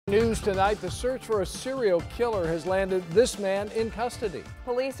News tonight, the search for a serial killer has landed this man in custody.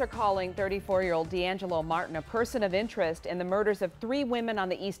 Police are calling 34-year-old DeAngelo Martin a person of interest in the murders of 3 women on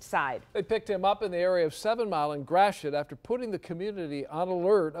the east side. They picked him up in the area of 7 Mile and Gratiot after putting the community on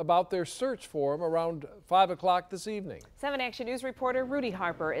alert about their search for him around 5 o'clock this evening. 7 Action News reporter Rudy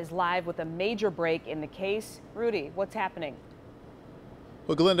Harper is live with a major break in the case. Rudy, what's happening?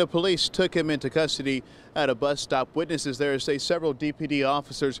 Well, Glenda, police took him into custody at a bus stop. Witnesses there say several DPD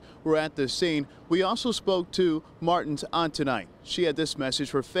officers were at the scene. We also spoke to Martin's aunt tonight. She had this message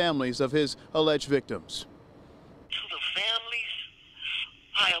for families of his alleged victims. To the families,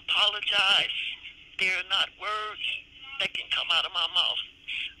 I apologize. There are not words that can come out of my mouth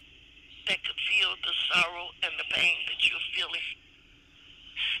that could feel the sorrow and the pain that you're feeling.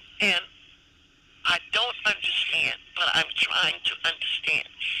 And I don't understand, but I'm trying to understand.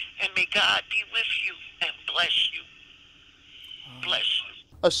 And may God be with you and bless you. Bless you.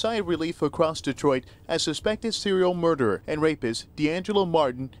 A sigh of relief across Detroit as suspected serial murderer and rapist DeAngelo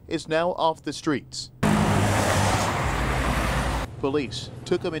Martin is now off the streets. Police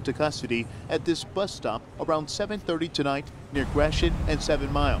took him into custody at this bus stop around 7:30 tonight near Gratiot and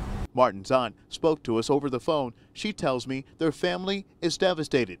 7 Mile. Martin's aunt spoke to us over the phone. She tells me their family is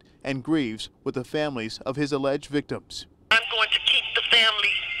devastated and grieves with the families of his alleged victims. I'm going to keep the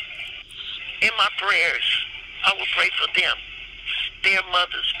family in my prayers. I will pray for them, their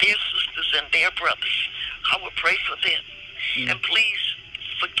mothers, their sisters, and their brothers. I will pray for them. And please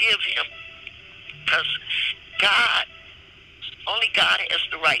forgive him, because only God has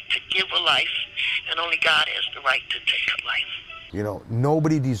the right to give a life, and only God has the right to take a life. You know,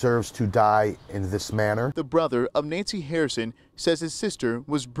 nobody deserves to die in this manner. The brother of Nancy Harrison says his sister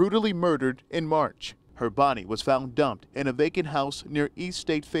was brutally murdered in March. Her body was found dumped in a vacant house near East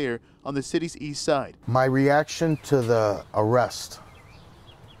State Fair on the city's east side. My reaction to the arrest,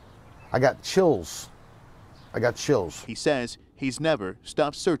 I got chills. He says he's never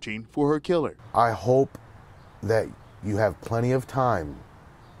stopped searching for her killer. I hope that you have plenty of time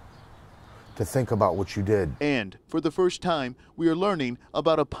to think about what you did. And for the first time, we are learning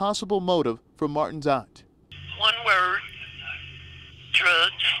about a possible motive for Martin's aunt. One word: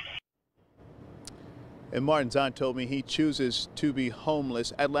 drugs. And Martin's aunt told me he chooses to be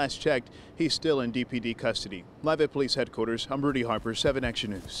homeless. At last checked, he's still in DPD custody. Live at police headquarters, I'm Rudy Harper, 7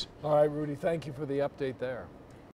 Action News. All right, Rudy, thank you for the update there.